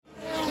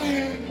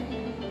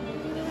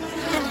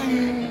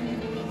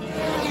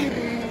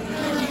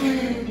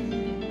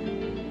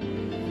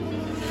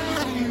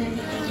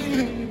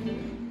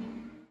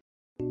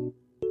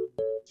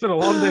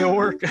been a long day of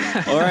work.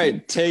 All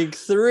right, take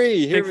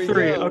three. Here Take we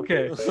three. go.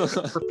 Okay,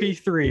 for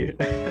P3.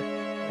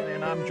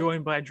 And I'm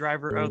joined by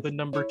driver of the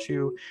number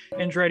 2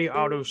 Andretti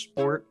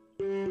Autosport.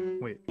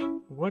 Wait,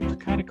 what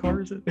kind of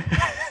car is it?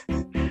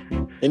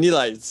 Indy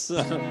Lights.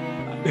 I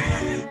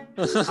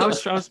was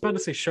about to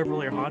say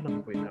Chevrolet or Honda.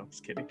 Wait, no,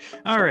 just kidding.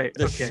 All right,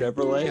 The okay.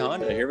 Chevrolet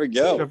Honda. Here we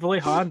go. Chevrolet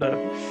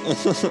Honda.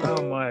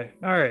 Oh my.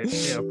 All right.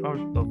 Yeah. Oh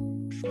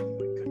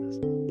my goodness.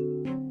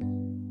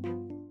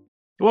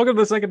 Welcome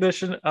to the second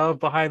edition of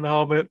Behind the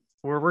Helmet,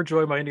 where we're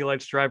joined by Indy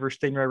Lights driver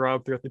Stingray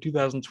Robb throughout the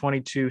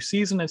 2022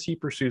 season as he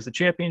pursues the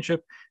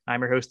championship.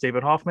 I'm your host,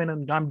 David Hoffman,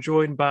 and I'm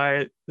joined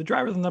by the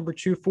driver of the number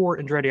 2 for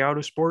Andretti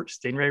Autosport,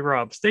 Stingray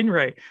Robb.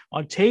 Stingray,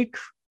 on take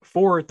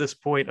 4 at this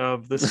point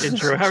of this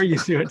intro, how are you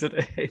doing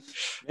today?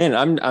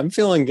 Man, I'm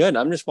feeling good.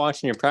 I'm just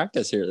watching your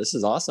practice here. This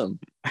is awesome.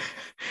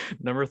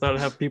 Never thought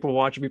I'd have people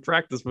watching me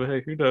practice, but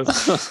hey, who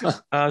knows?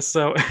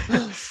 So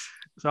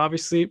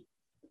obviously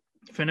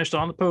finished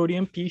on the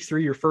podium,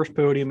 P3, your first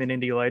podium in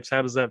Indy Lights.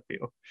 How does that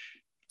feel?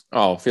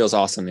 Oh, feels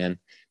awesome, man.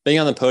 Being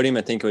on the podium,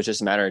 I think it was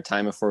just a matter of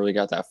time before we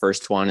got that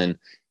first one. And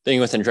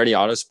being with Andretti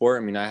Autosport, I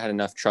mean, I had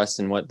enough trust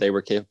in what they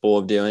were capable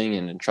of doing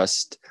and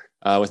trust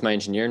with my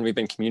engineer, and we've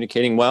been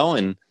communicating well.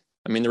 And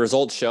I mean, the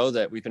results show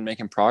that we've been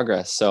making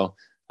progress. So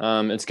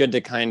it's good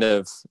to kind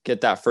of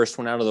get that first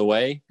one out of the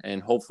way,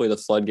 and hopefully the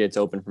floodgates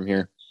open from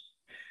here.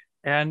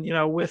 And, you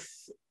know,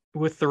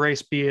 with the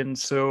race being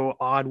so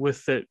odd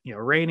with it, you know,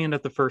 raining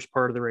at the first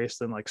part of the race,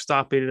 then like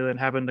stopping it and then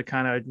having to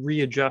kind of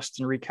readjust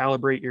and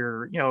recalibrate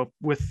your, you know,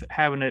 with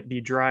having it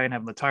be dry and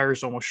having the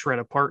tires almost shred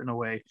apart in a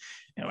way,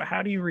 you know,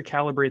 how do you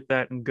recalibrate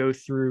that and go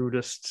through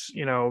just,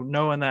 you know,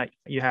 knowing that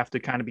you have to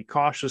kind of be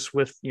cautious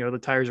with, you know, the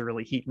tires are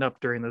really heating up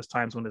during those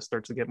times when it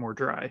starts to get more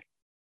dry?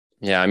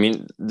 Yeah, I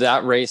mean,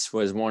 that race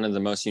was one of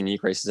the most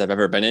unique races I've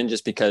ever been in,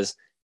 just because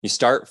you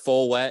start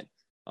full wet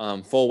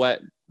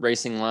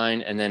racing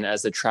line, and then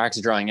as the track's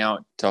drying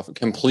out to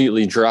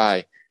completely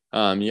dry,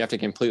 you have to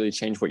completely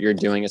change what you're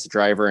doing as a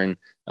driver, and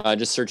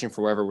just searching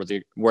for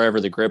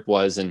wherever the grip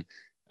was. And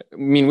I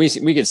mean,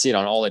 we could see it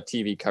on all the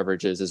TV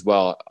coverages as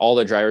well. All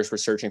the drivers were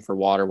searching for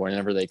water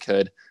whenever they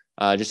could,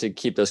 just to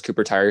keep those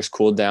Cooper tires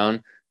cooled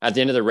down. At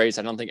the end of the race,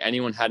 I don't think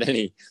anyone had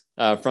any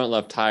front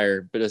left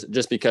tire, but it's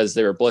just because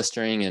they were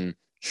blistering and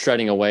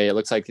shredding away. It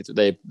looks like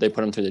they put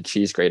them through the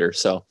cheese grater.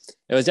 So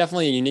it was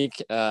definitely a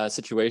unique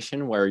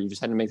situation where you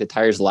just had to make the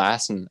tires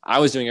last. And I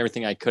was doing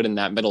everything I could in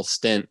that middle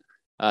stint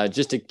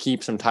just to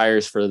keep some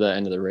tires for the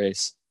end of the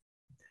race.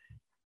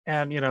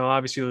 And, you know,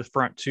 obviously the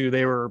front two,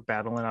 they were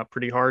battling out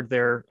pretty hard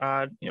there.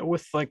 You know,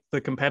 with like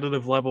the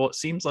competitive level, it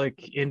seems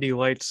like Indy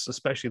Lights,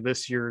 especially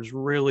this year, is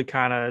really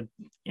kind of,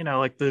 you know,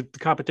 like the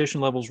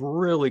competition level's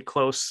really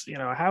close. You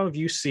know, how have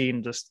you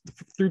seen just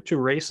through 2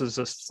 races,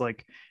 just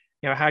like,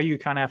 you know, how you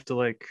kind of have to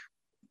like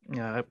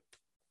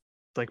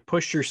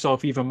push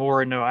yourself even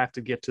more and know I have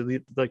to get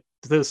to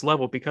this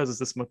level because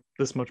it's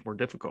this much more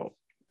difficult.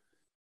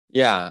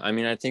 Yeah, I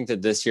mean, I think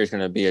that this year is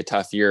going to be a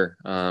tough year.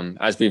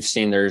 As we've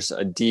seen, there's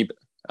a deep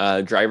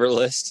driver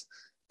list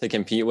to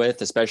compete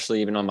with,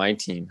 especially even on my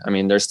team. I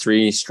mean, there's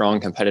 3 strong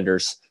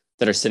competitors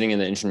that are sitting in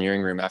the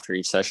engineering room after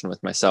each session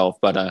with myself.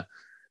 But I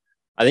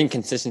think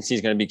consistency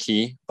is going to be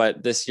key.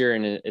 But this year,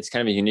 and it's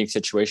kind of a unique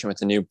situation with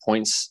the new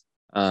points.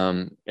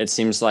 It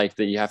seems like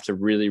that you have to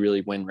really,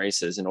 really win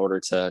races in order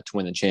to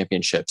win the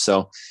championship.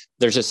 So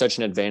there's just such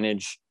an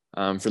advantage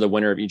for the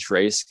winner of each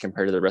race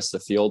compared to the rest of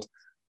the field.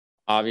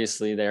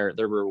 Obviously, they're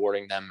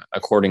rewarding them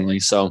accordingly.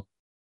 So,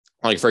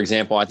 like, for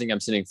example, I think I'm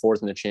sitting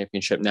 4th in the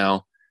championship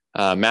now.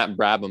 Matt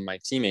Brabham, my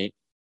teammate,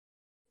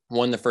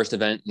 won the first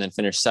event and then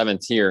finished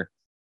 7th here.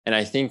 And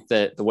I think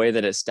that the way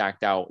that it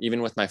stacked out,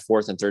 even with my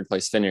 4th and 3rd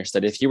place finish,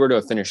 that if he were to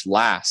have finished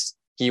last,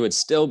 he would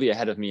still be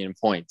ahead of me in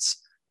points.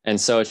 And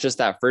so it's just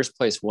that first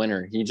place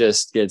winner. He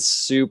just gets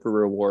super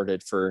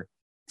rewarded for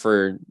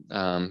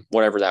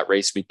whatever that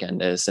race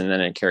weekend is. And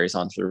then it carries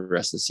on through the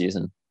rest of the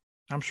season.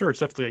 I'm sure it's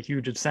definitely a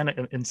huge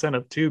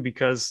incentive too,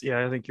 because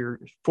I think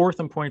you're 4th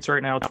in points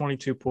right now,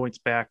 22 points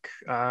back.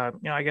 You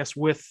know, I guess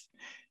with,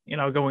 you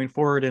know, going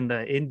forward in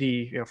the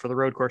Indy, you know, for the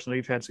road course, and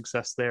we've had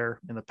success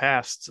there in the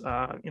past.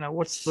 You know,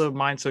 what's the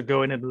mindset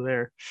going into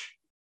there?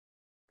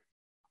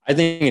 I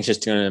think it's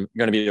just going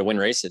to be to win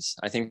races.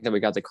 I think that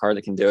we got the car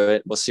that can do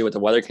it. We'll see what the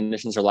weather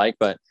conditions are like,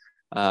 but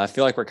I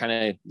feel like we're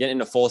kind of getting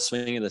into full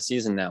swing of the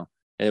season now.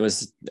 It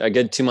was a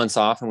good 2 months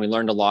off, and we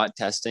learned a lot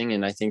testing,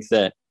 and I think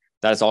that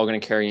that's all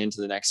going to carry into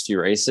the next few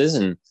races.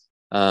 And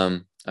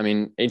I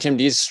mean,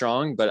 HMD is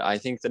strong, but I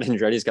think that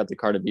Andretti's got the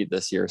car to beat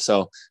this year.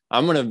 So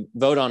I'm going to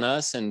vote on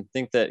us and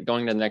think that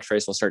going to the next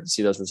race, we'll start to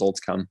see those results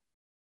come.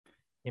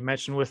 You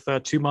mentioned with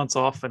 2 months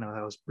off, I know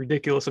that was a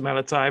ridiculous amount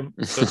of time.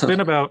 So it's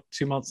been about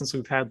 2 months since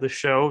we've had this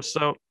show.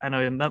 So I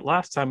know in that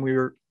last time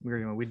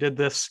we did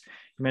this,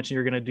 you mentioned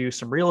you're going to do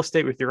some real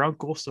estate with your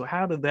uncle. So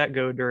how did that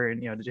go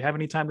during, you know, did you have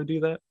any time to do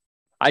that?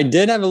 I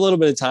did have a little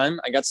bit of time.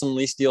 I got some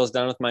lease deals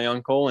done with my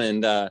uncle,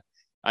 and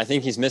I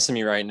think he's missing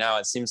me right now.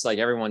 It seems like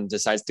everyone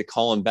decides to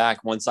call him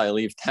back once I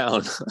leave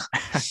town.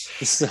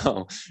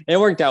 So it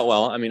worked out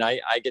well. I mean, I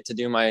get to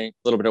do my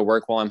little bit of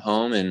work while I'm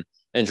home, and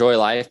enjoy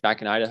life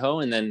back in Idaho,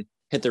 and then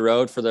hit the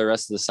road for the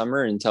rest of the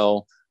summer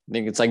until I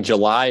think it's like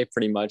July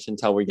pretty much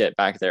until we get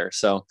back there.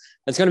 So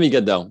it's going to be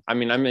good though. I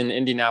mean, I'm in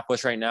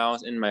Indianapolis right now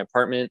in my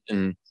apartment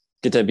and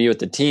get to be with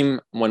the team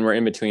when we're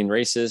in between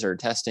races or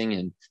testing.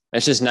 And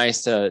it's just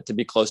nice to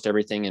be close to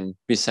everything and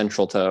be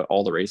central to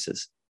all the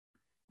races.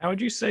 How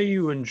would you say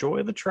you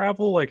enjoy the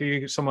travel? Like, are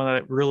you someone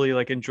that really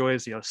like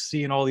enjoys,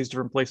 seeing all these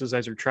different places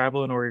as you're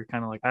traveling, or you're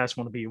kind of like, I just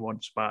want to be in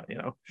one spot?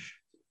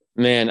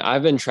 Man,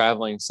 I've been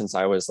traveling since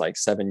I was like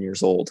 7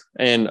 years old.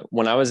 And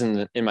when I was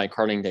in my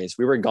karting days,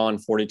 we were gone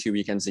 42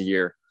 weekends a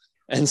year.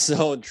 And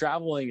so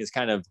traveling is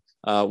kind of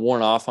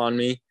worn off on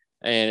me.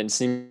 And it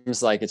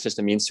seems like it's just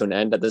a means to an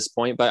end at this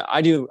point. But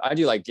I do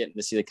like getting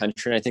to see the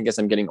country. And I think as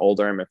I'm getting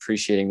older, I'm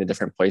appreciating the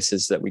different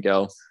places that we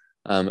go.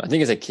 I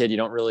think as a kid, you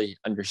don't really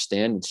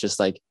understand. It's just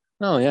like,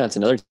 oh yeah, it's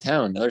another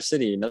town, another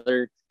city,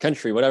 another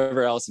country,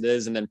 whatever else it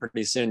is. And then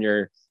pretty soon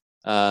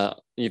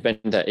you've been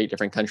to 8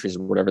 different countries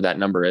or whatever that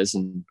number is.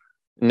 And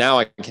now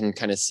I can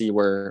kind of see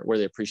where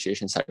the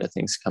appreciation side of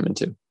things come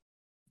into.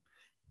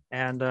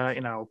 And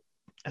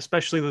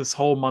especially this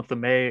whole month of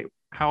May,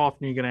 how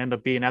often are you going to end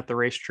up being at the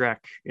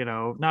racetrack?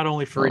 Not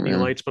only for Indy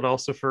Lights, but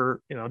also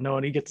for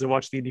knowing you get to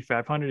watch the Indy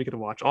 500, you get to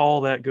watch all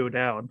that go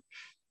down.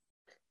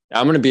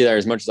 I'm going to be there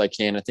as much as I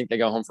can. I think they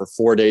go home for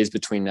 4 days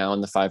between now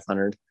and the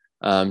 500,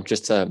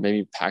 just to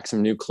maybe pack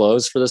some new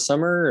clothes for the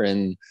summer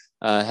and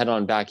head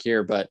on back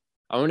here. But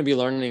I'm going to be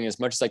learning as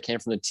much as I can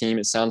from the team.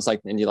 It sounds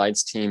like the Indy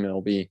Lights team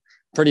will be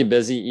pretty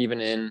busy even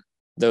in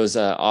those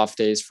off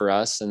days for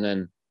us. And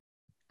then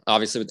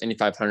obviously with Indy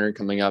 500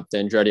 coming up, the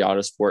Andretti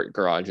Autosport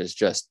garage is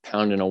just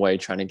pounding away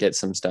trying to get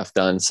some stuff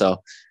done.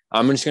 So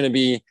I'm just going to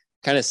be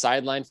kind of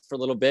sidelined for a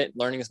little bit,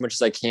 learning as much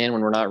as I can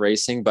when we're not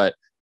racing. But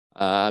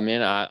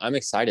man, I'm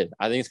excited.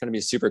 I think it's going to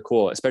be super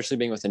cool, especially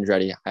being with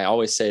Andretti. I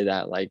always say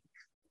that, like,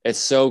 it's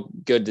so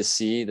good to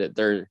see that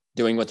they're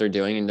doing what they're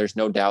doing. And there's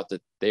no doubt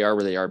that they are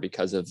where they are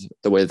because of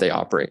the way that they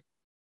operate.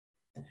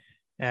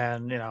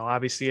 And,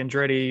 obviously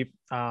Andretti,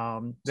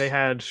 they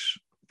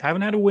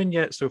haven't had a win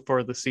yet so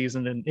far this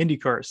season in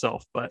IndyCar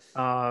itself, but,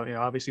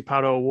 obviously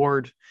Pato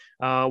O'Ward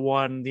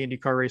won the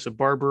IndyCar race at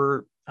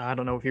Barber. I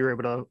don't know if you were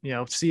able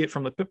to, see it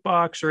from the pit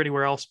box or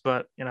anywhere else,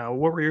 but,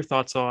 what were your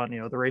thoughts on,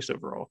 the race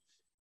overall?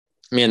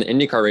 Man, the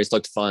IndyCar race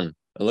looked fun.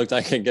 It looked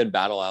like a good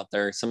battle out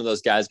there. Some of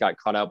those guys got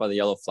caught out by the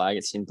yellow flag,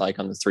 it seemed like,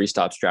 on the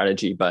 3-stop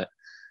strategy. But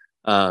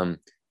for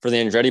the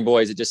Andretti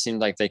boys, it just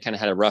seemed like they kind of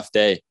had a rough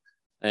day.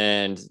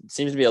 And it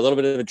seems to be a little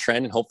bit of a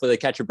trend, and hopefully they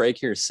catch a break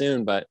here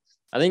soon. But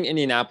I think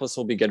Indianapolis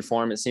will be good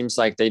for them. It seems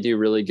like they do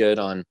really good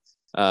on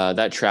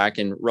that track.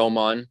 And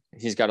Roman,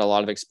 he's got a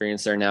lot of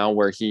experience there now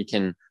where he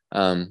can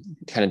kind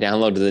of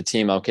download to the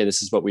team, okay,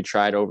 this is what we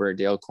tried over at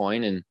Dale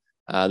Coyne,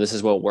 and this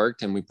is what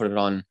worked, and we put it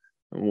on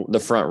the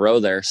front row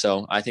there.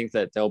 So I think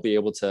that they'll be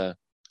able to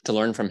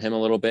learn from him a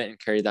little bit and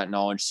carry that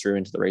knowledge through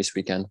into the race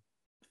weekend.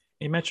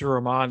 You mentioned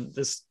Roman.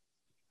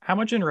 How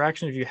much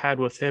interaction have you had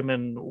with him,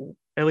 and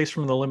at least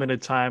from the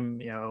limited time,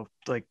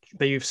 like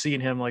that you've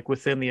seen him like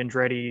within the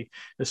Andretti,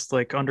 just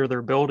like under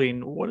their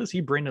building? What does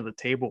he bring to the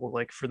table,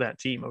 like, for that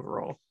team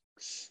overall?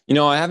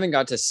 I haven't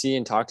got to see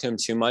and talk to him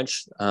too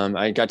much.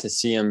 I got to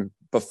see him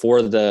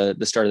before the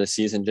start of the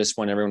season, just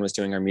when everyone was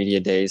doing our media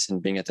days and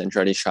being at the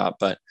Andretti shop.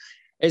 But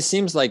it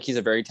seems like he's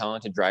a very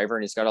talented driver,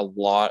 and he's got a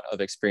lot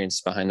of experience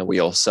behind the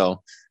wheel.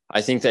 So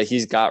I think that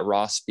he's got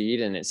raw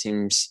speed, and it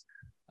seems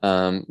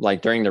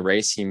like during the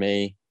race, he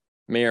may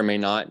or may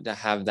not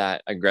have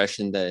that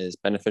aggression that is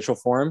beneficial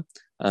for him.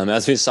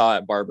 As we saw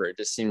at Barber, it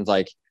just seemed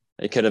like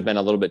it could have been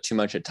a little bit too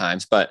much at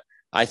times, but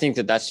I think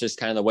that that's just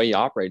kind of the way he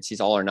operates.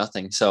 He's all or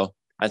nothing. So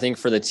I think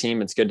for the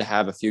team, it's good to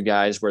have a few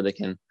guys where they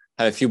can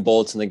have a few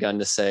bullets in the gun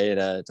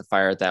to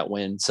fire at that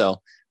win.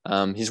 So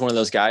he's one of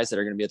those guys that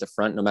are going to be at the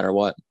front no matter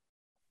what.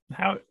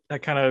 How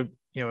that kind of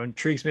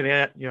intrigues me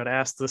to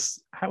ask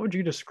this. How would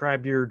you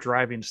describe your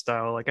driving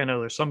style? Like, I know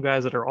there's some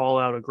guys that are all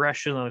out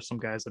aggression, there's some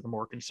guys that are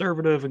more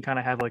conservative and kind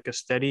of have like a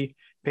steady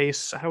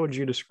pace. How would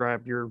you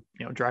describe your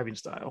driving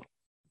style?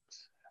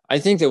 I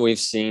think that we've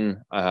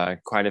seen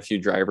quite a few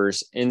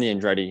drivers in the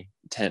Andretti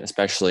tent,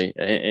 especially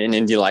in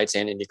Indy Lights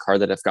and IndyCar,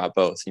 that have got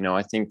both.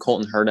 I think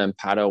Colton Herta and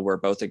Pato were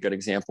both a good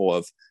example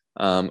of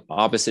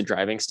opposite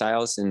driving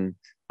styles and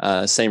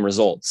same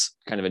results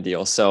kind of a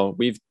deal. So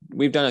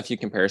we've done a few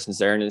comparisons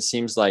there, and it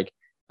seems like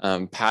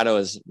Pato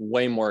is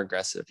way more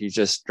aggressive. He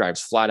just drives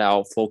flat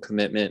out, full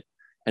commitment.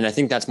 And I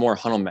think that's more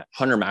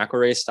Hunter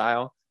McElroy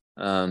style.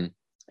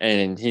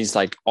 And he's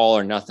like all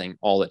or nothing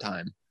all the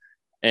time.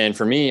 And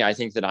for me, I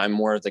think that I'm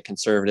more of the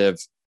conservative,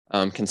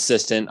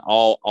 consistent.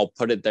 I'll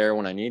put it there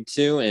when I need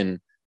to. And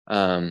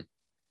I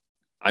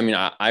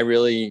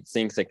really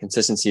think that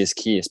consistency is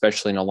key,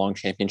 especially in a long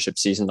championship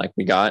season like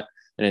we got,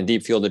 and a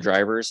deep field of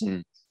drivers.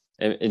 And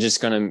it's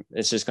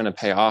just gonna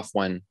pay off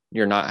when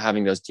you're not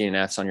having those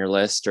DNFs on your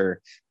list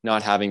or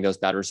not having those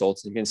bad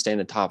results. If you can stay in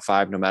the top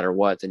 5 no matter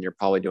what, then you're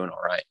probably doing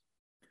all right.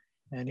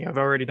 And I've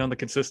already done the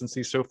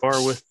consistency so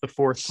far with the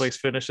 4th place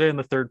finish and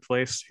the 3rd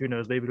place. Who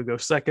knows? Maybe it'll go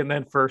 2nd,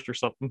 then 1st or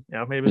something.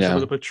 Maybe it's a little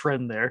bit of a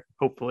trend there.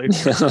 Hopefully,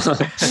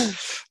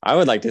 I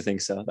would like to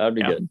think so. That would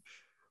be good.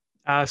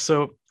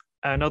 So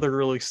another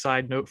really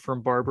side note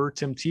from Barber,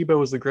 Tim Tebow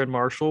was the grid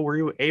marshal. Were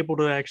you able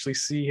to actually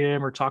see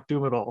him or talk to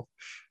him at all?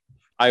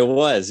 I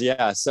was,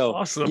 yeah. So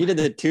Awesome. he did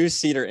the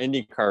 2-seater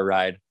IndyCar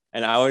ride,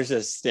 and I was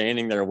just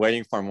standing there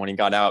waiting for him when he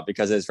got out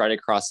because it's right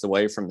across the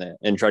way from the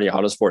Andretti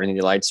Autosport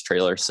Indy Lights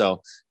trailer.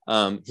 So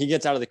he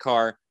gets out of the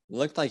car.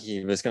 Looked like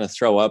he was going to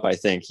throw up. I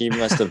think he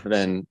must have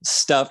been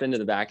stuffed into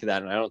the back of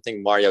that, and I don't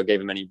think Mario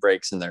gave him any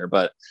breaks in there.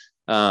 But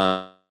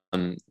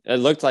it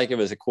looked like it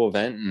was a cool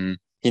event, and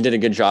he did a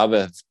good job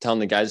of telling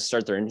the guys to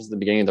start their engines at the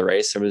beginning of the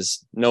race. There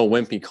was no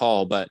wimpy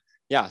call, but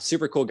yeah,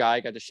 super cool guy.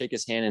 Got to shake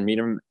his hand and meet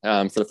him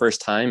for the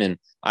first time, and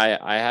I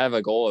have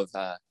a goal of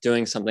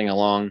doing something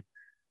along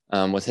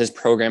with his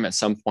program at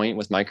some point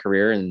with my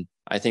career, and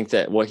I think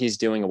that what he's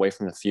doing away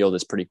from the field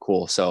is pretty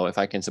cool. So if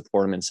I can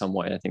support him in some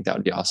way, I think that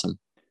would be awesome.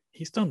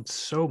 He's done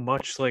so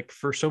much like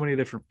for so many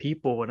different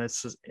people, and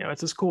it's just,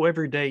 it's just cool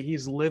every day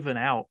he's living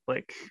out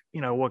like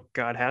what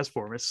God has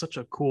for him. It's such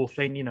a cool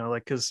thing,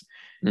 like because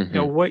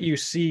Mm-hmm. what you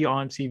see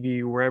on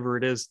TV wherever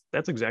it is,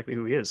 that's exactly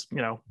who he is,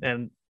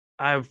 and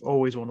I've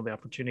always wanted the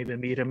opportunity to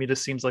meet him. He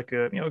just seems like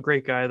a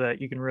great guy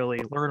that you can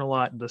really learn a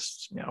lot, and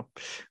just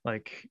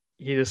like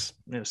he just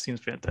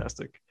seems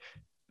fantastic.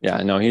 Yeah,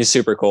 no, he's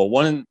super cool.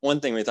 One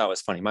thing we thought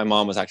was funny. My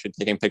mom was actually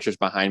taking pictures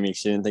behind me.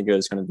 She didn't think it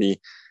was going to be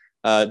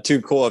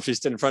too cool if she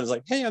stood in front. It's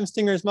like, hey, I'm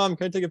Stinger's mom.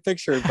 Can I take a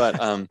picture?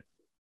 But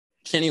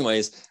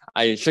anyways,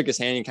 I shook his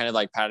hand. He kind of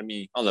like patted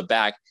me on the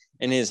back,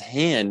 and his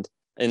hand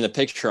in the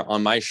picture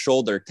on my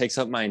shoulder takes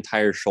up my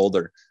entire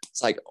shoulder.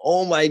 It's like,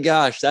 oh my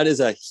gosh, that is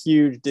a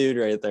huge dude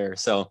right there.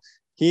 So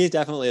he's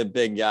definitely a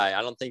big guy.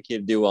 I don't think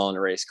he'd do well in a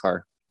race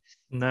car.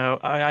 No,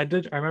 I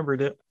did. I remember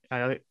that.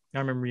 I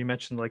remember you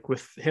mentioned like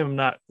with him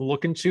not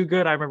looking too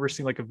good. I remember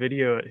seeing like a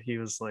video. He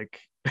was like,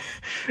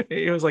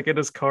 he was like in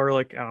his car,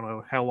 like I don't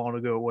know how long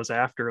ago it was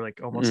after, like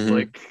almost Mm-hmm.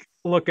 like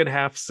looking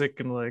half sick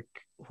and like.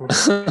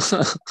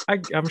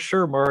 I'm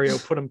sure Mario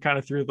put him kind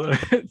of through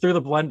the through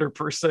the blender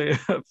per se,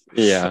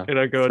 Yeah,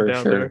 going for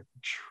down sure. there.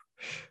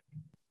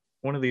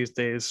 One of these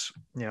days,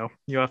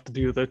 you have to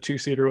do the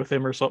 2-seater with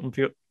him or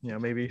something.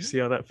 Maybe see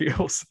how that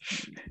feels.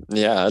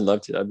 Yeah, I'd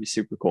love to. That'd be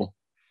super cool.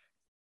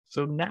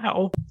 So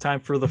now,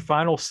 time for the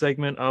final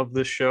segment of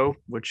the show,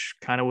 which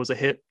kind of was a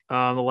hit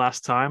the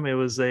last time. It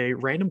was a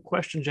random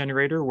question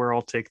generator where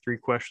I'll take 3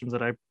 questions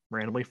that I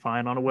randomly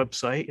find on a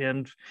website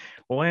and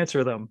we'll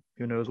answer them.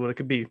 Who knows what it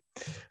could be?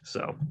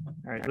 So, all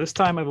right, this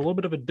time I have a little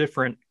bit of a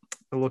different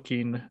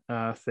looking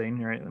thing.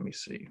 All right, let me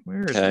see.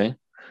 Where is it? Okay.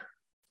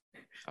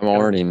 I'm Got a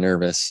already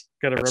nervous.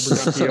 got a rubber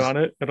ducky on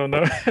it. I don't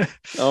know.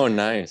 Oh,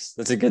 nice.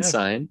 That's a good Yeah,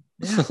 sign.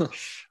 yeah. All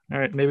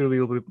right, maybe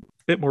it'll be a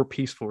bit more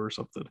peaceful or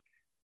something.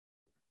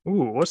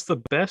 Ooh, what's the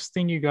best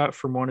thing you got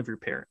from one of your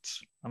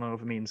parents? I don't know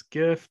if it means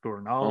gift or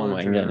Oh my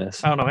knowledge or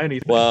goodness. I don't know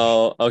anything.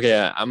 Well,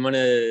 okay.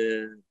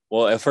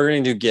 Well, if we're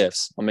gonna do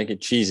gifts, I'll make it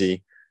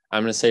cheesy.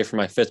 I'm gonna say for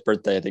my 5th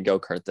birthday, the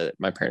go-kart that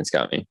my parents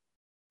got me,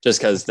 just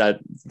because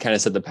that kind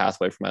of set the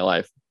pathway for my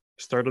life.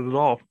 Started it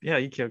all. Yeah,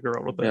 you can't go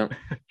wrong with Yeah.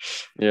 that.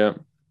 Yeah.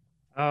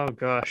 Oh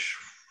gosh.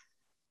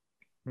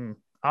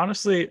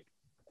 Honestly,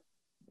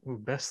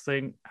 best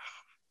thing.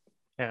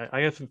 Yeah,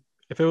 I guess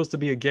if it was to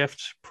be a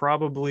gift,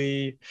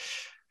 probably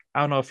I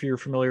don't know if you're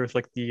familiar with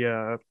like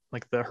the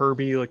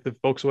Herbie, like the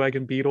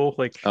Volkswagen Beetle,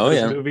 like Oh those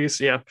yeah. movies.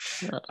 Yeah.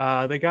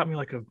 They got me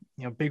like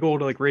a big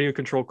old like radio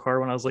control car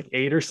when I was like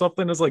 8 or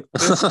something. It's like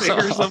this big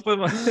or something.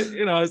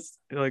 It's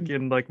like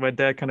in like my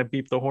dad kind of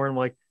beeped the horn,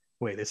 like,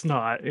 wait, it's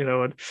not,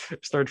 and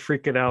started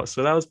freaking out.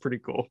 So that was pretty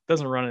cool.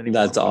 Doesn't run anymore,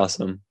 That's but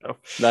awesome. oh.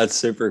 That's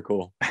super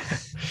cool.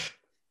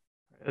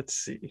 Let's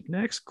see.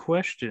 Next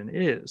question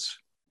is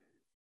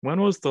when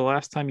was the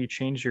last time you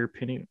changed your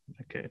opinion?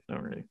 Okay, no,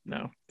 really,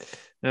 no.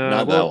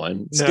 Not that Well,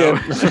 one. no,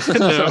 Skip.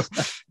 no.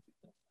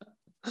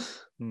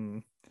 Hmm.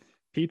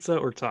 Pizza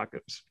or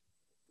tacos?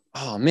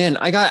 Oh man,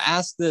 I got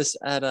asked this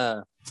at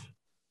a.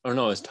 Oh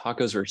no, it's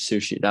tacos or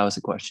sushi. That was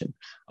the question.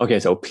 Okay,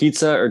 so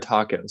pizza or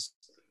tacos?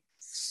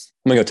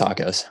 I'm gonna go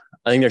tacos.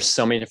 I think there's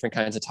so many different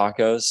kinds of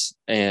tacos,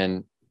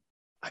 and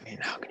I mean,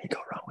 how can you go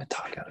wrong with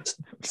tacos?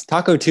 It's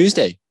Taco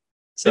Tuesday,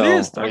 It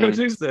is so I Taco mean,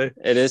 Tuesday.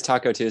 it is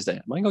Taco Tuesday.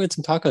 I'm gonna go get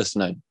some tacos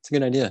tonight. It's a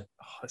good idea.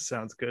 Oh, that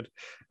sounds good.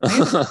 I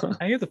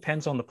think it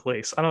depends on the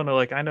place. I don't know.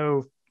 Like I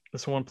know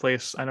this one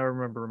place. I know. I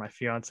remember my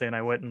fiance and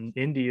I went in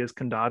India's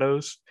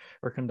Condados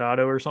or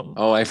Condado or something.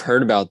 Oh, I've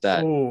heard about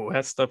that. Oh,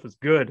 that stuff is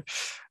good.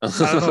 I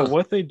don't know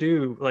what they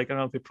do. Like, I don't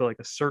know if they put like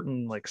a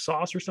certain like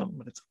sauce or something,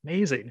 but it's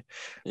amazing.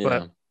 But Yeah. I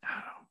don't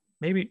know.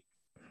 Maybe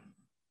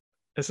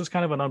this is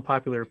kind of an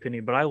unpopular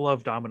opinion, but I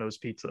love Domino's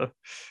pizza.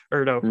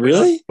 Or no,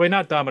 Really? wait,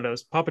 not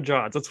Domino's, Papa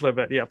John's. That's what I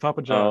meant. Yeah, Papa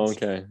Oh, John's.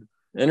 okay.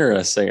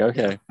 Interesting. Yeah.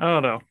 Okay. I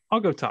don't know.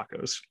 I'll go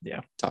tacos. Yeah.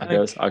 I think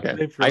Tacos. Okay.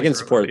 they've I really can grown on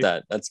support me.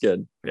 that. That's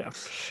good. Yeah.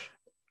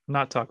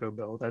 Not Taco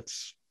Bell.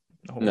 That's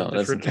a whole No, that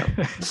doesn't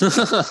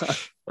different.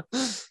 count.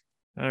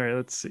 All right,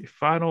 let's see.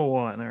 Final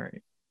one. All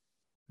right.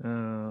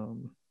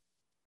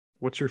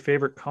 What's your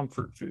favorite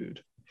comfort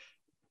food?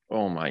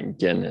 Oh my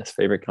goodness.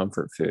 Favorite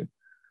comfort food.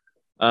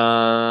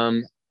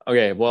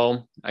 Okay,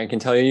 well, I can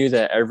tell you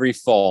that every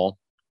fall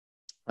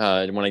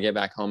when I get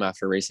back home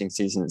after racing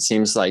season. It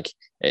seems like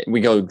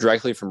we go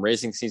directly from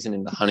racing season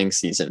into hunting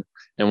season.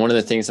 And one of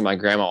the things that my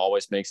grandma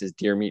always makes is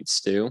deer meat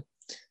stew.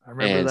 I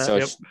remember And that. so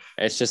Yep.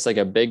 it's just like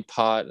a big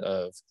pot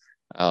of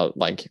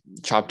like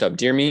chopped up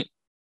deer meat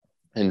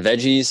and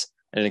veggies.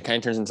 And it kind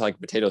of turns into like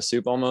potato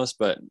soup almost,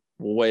 but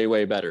way,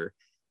 way better.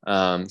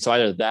 So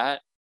either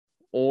that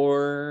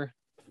or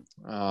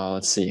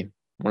let's see,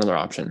 one other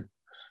option.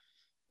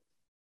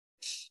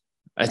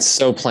 It's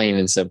so plain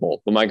and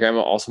simple, but my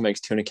grandma also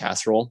makes tuna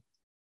casserole,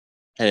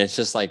 and it's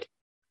just like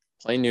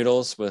plain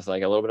noodles with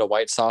like a little bit of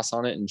white sauce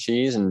on it and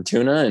cheese and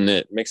tuna, and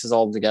it mixes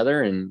all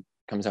together and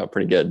comes out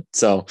pretty good.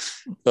 So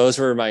those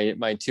were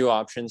my two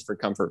options for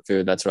comfort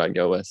food. That's what I'd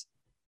go with.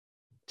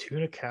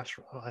 Tuna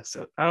casserole.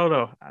 I don't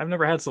know. I've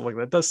never had something like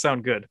that. It does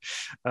sound good.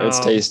 It's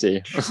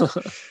tasty.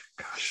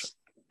 Gosh,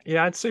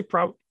 yeah, I'd say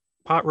pot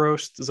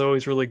roast is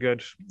always really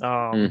good.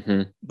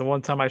 Mm-hmm. The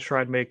one time I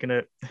tried making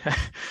it,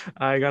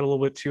 I got a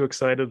little bit too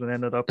excited and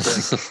ended up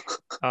like,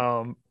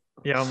 I'm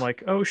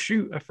like, oh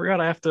shoot, I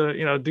forgot I have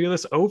to, do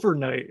this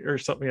overnight or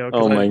something, because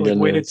Oh I my like waited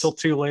goodness. till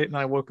too late and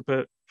I woke up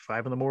at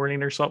 5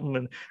 a.m. or something,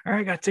 and all right,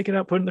 I gotta take it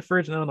out, put it in the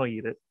fridge, and then I'll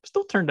eat it.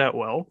 Still turned out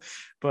well,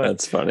 but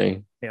That's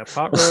funny. yeah,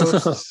 pot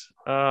roast.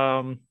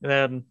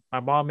 Then my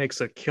mom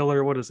makes a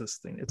killer. What is this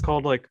thing? It's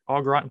called like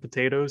au gratin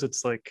potatoes.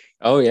 It's like,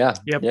 Oh yeah.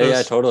 yep, Yeah,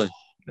 those. totally.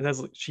 It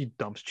has like, she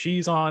dumps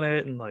cheese on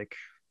it and like,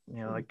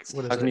 like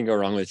what How is can it? you go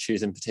wrong with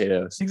cheese and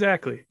potatoes?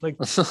 Exactly. Like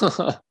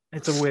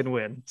it's a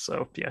win-win.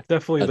 So yeah,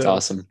 definitely That's those.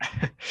 awesome.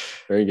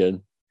 Very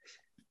good.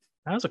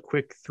 That was a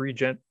quick three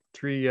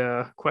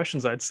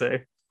questions, I'd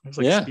say. It was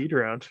like Yeah, speed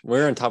round.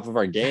 we're on top of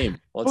our game.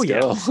 Oh Let's yeah,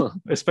 go.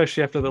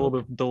 especially after the little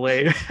bit of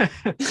delay,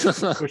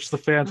 which the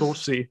fans will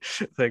see,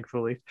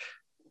 thankfully.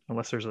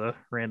 Unless there's a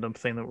random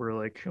thing that we're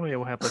like, oh yeah,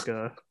 we'll have like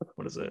a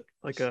what is it?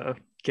 Like a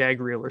gag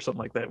reel or something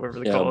like that, whatever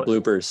they Yeah, call it.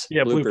 bloopers.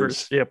 Yeah,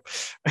 bloopers. Yep.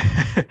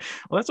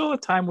 Well, that's all the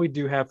time we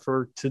do have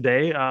for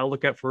today.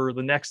 Look out for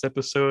the next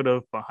episode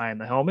of Behind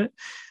the Helmet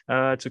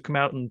to come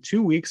out in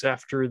 2 weeks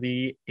after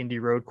the Indy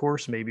Road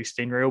Course. Maybe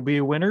Stingray will be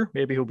a winner.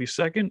 Maybe he'll be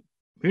second.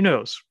 Who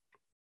knows?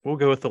 We'll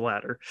go with the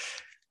latter.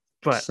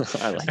 But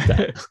I like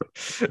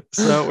that.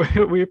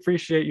 So we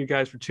appreciate you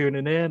guys for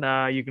tuning in.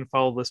 You can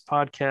follow this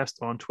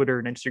podcast on Twitter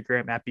and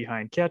Instagram at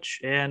Behind Catch.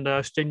 And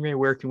Stingray,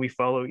 where can we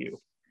follow you?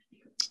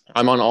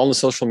 I'm on all the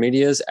social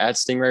medias at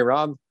Stingray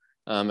Rob.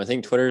 I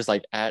think Twitter is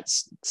like at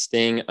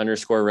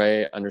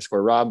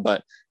Sting_Ray_Rob,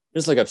 but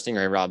just look up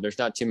Stingray Rob. There's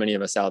not too many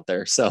of us out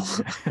there, so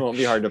it won't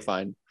be hard to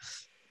find.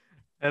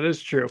 That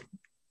is true.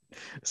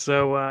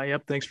 So,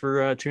 yep, thanks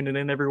for tuning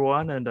in,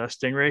 everyone. And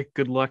Stingray,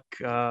 good luck,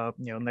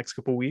 next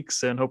couple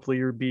weeks. And hopefully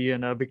you'll be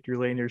in victory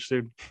lane here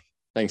soon.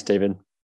 Thanks, David.